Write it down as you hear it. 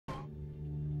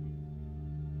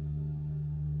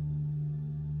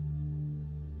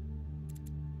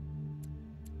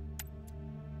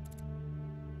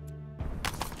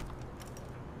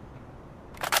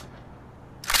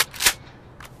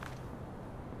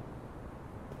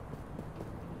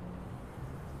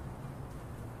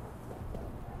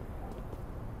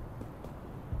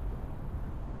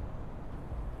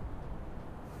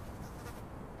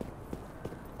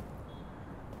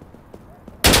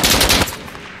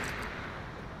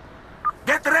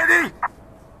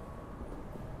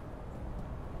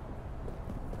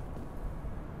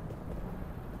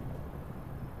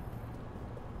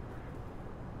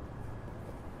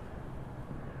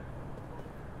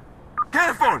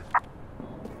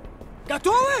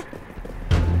Готовы?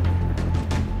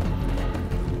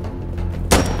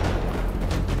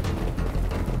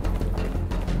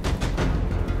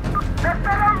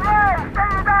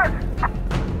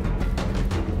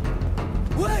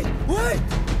 Wait! Wait!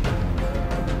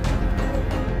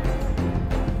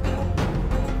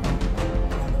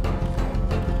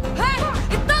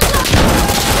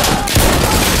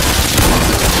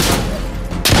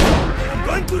 I'm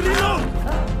going to reload!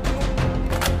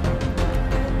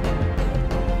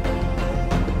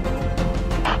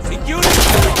 Security!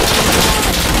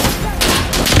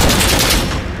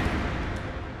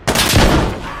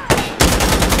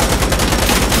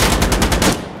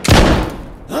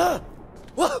 Huh?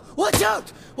 Watch out!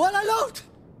 While I load!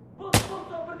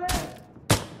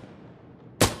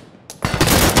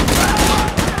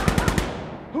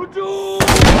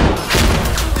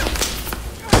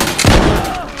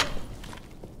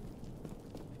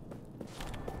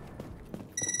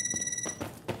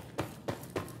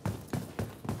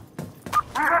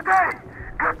 Okay!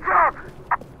 Good job!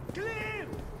 Clear!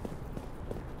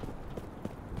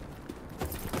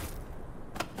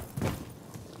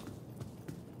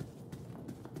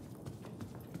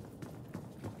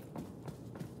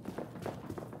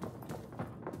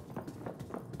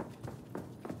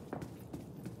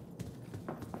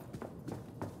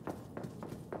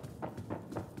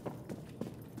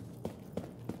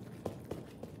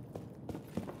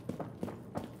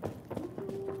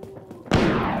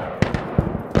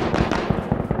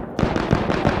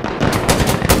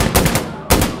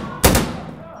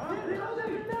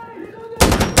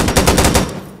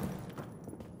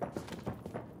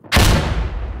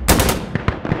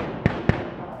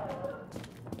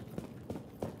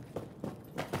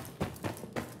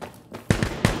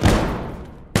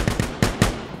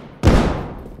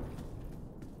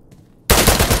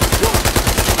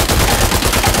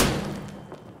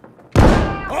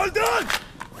 Hold on!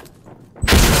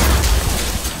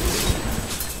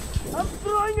 I'm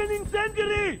throwing an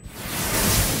incendiary!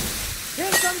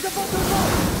 Here comes the bottle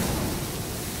bomb!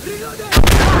 Reloading!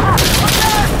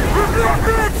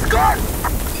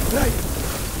 Right!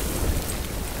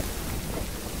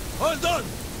 Hold on!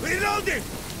 Reloading!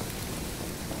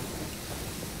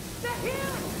 They're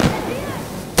here! They're here!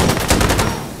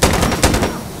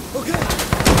 Okay!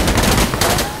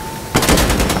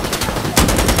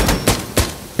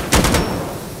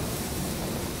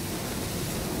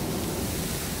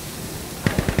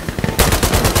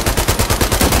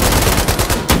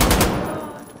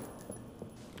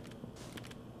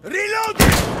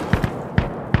 Reloading!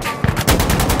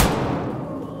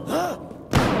 Huh?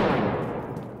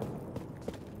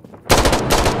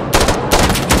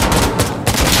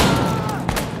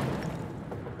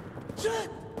 Shit!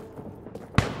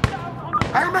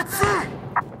 I'm at sea!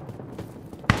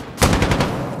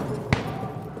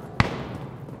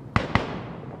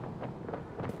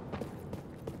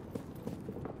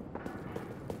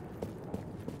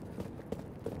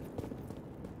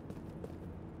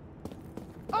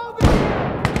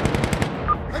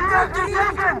 Attack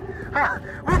taken!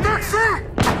 We take sea!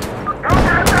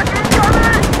 Counter-attack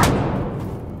incoming!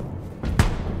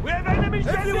 We have enemies!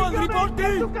 Everyone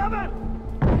reporting! To cover!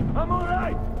 I'm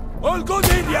alright! All good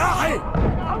in, yeah?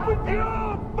 I'm with you!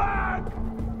 Back!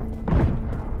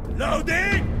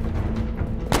 Loading!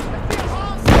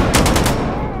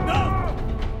 No!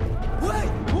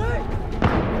 Wait! Wait!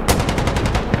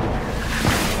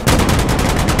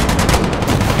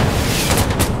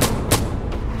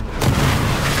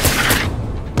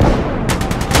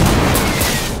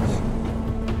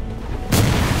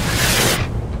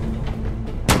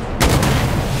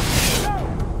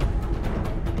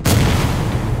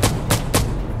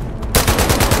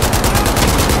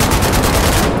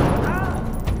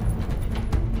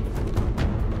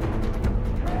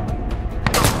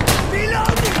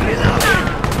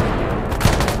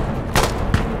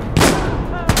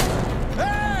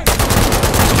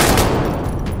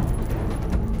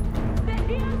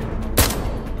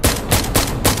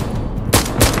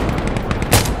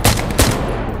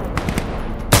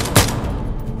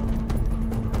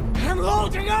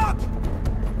 Loading up!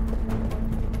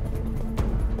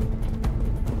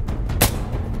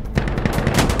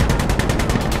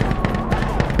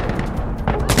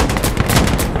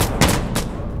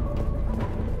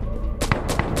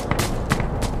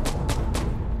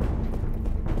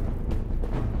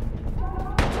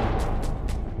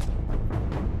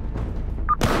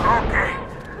 Okay.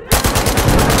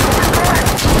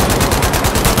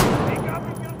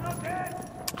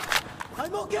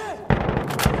 I'm okay!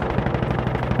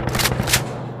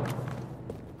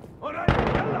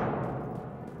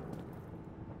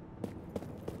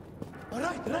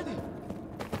 Alright, ready!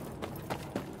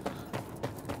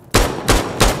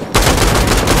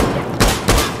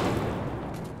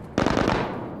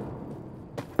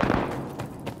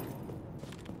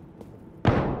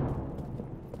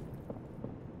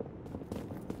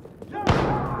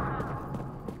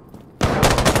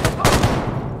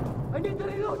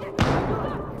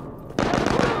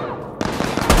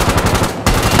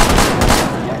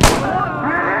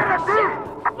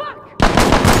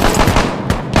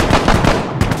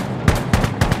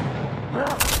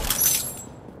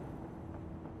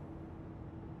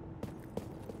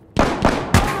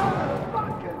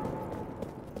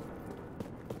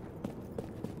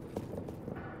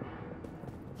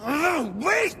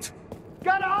 Wait!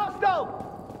 Got a hostile!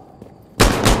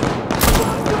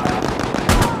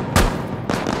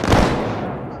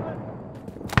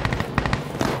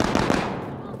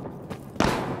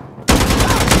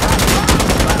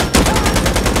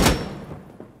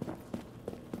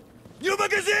 New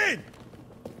magazine!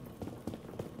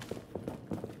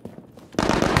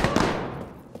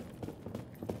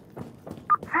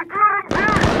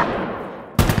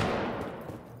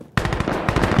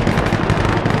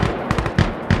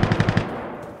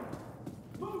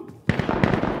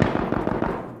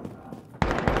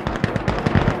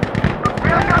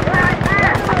 Securing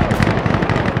hill!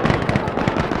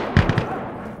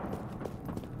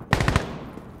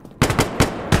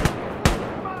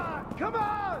 Come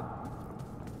on!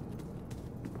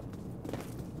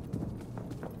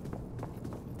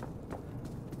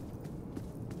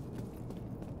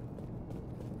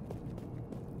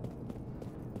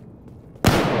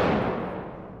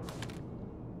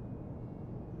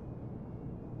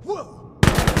 Whoa!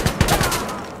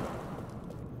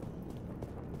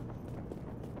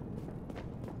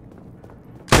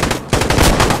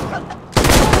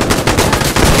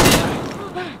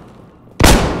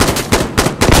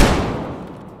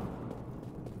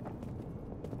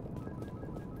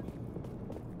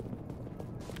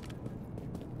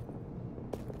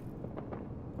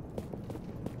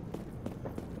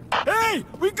 Hey!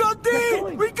 We got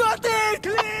it! We got it!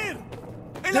 Clear!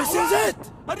 This is it!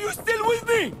 Are you still with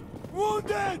me?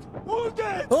 Wounded!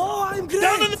 Wounded! Oh, I'm great!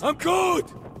 Down on the... I'm good!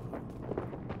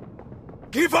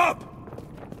 Give up!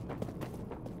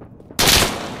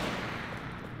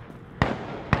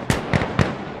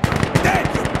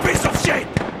 Dead, you piece of shit!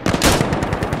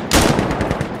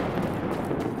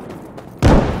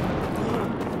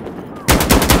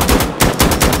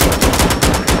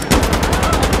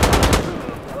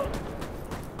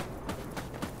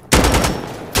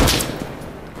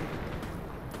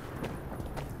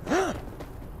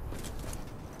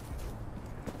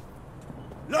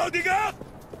 Loading up!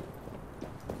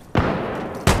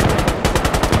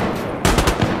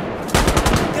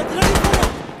 Get ready for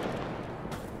it!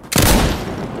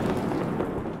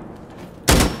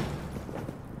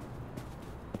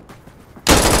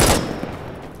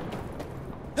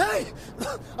 Hey!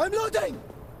 I'm loading!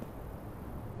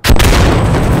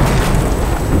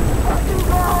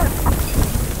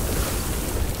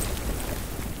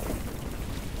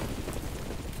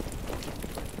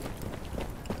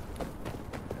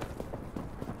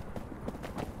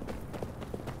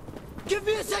 Give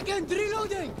me a second!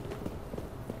 Reloading!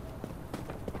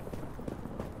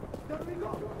 There we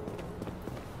go!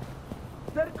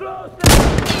 They're close!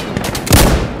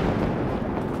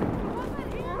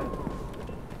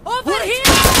 Over here!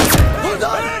 Hold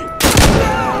on! Hey!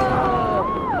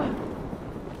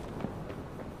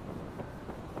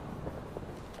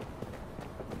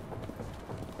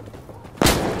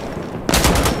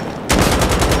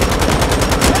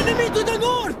 Enemy to the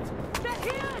north! They're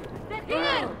here! They're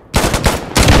here!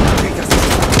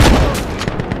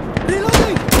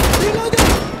 Reloading! Reloading!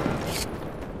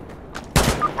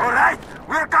 All right,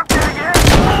 we're capturing it!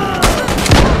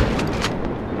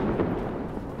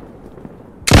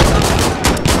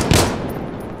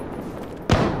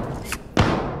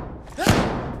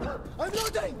 I'm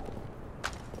loading!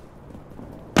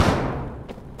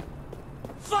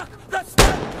 Fuck! That's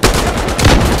that!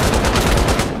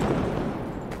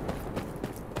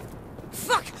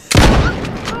 Fuck!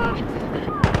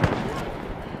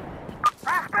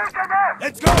 We've taken it!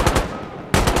 Let's go!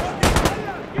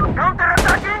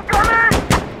 Counterattack incoming!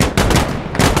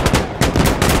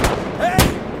 Hey!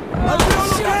 Are we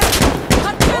all okay?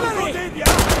 Artillery! Good,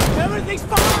 yeah? Everything's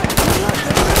fine!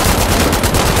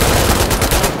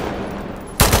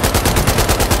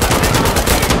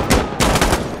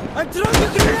 I'm throwing a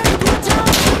grenade! Watch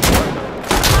out!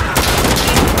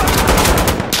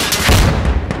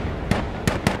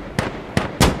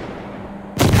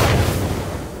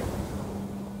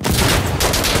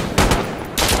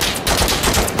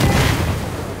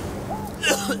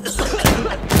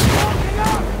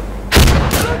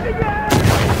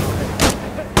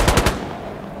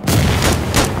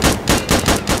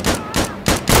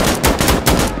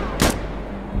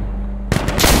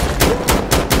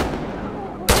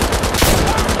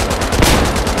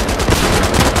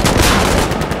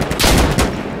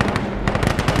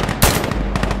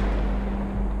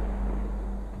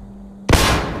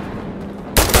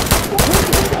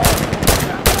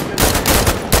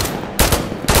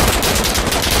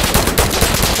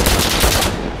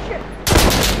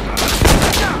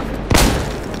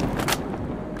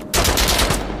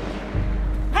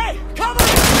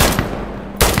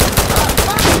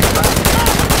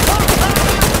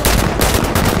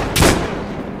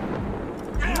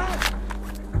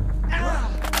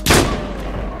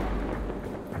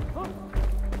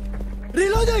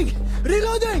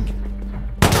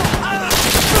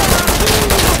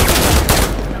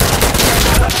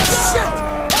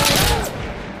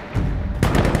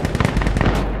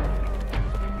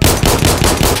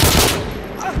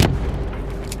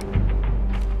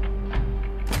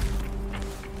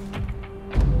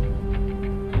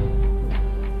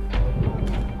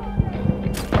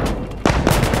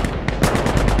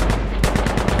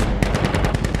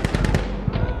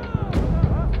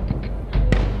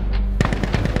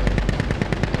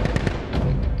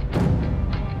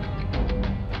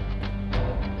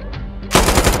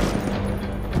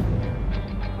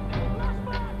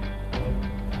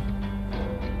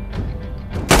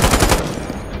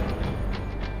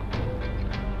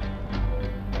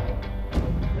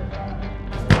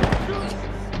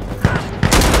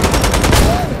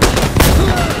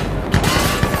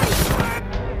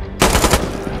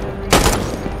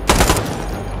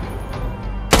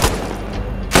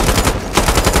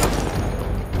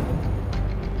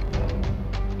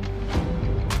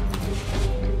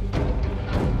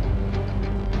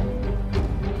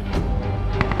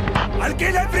 I'll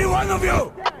kill every one of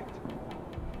you!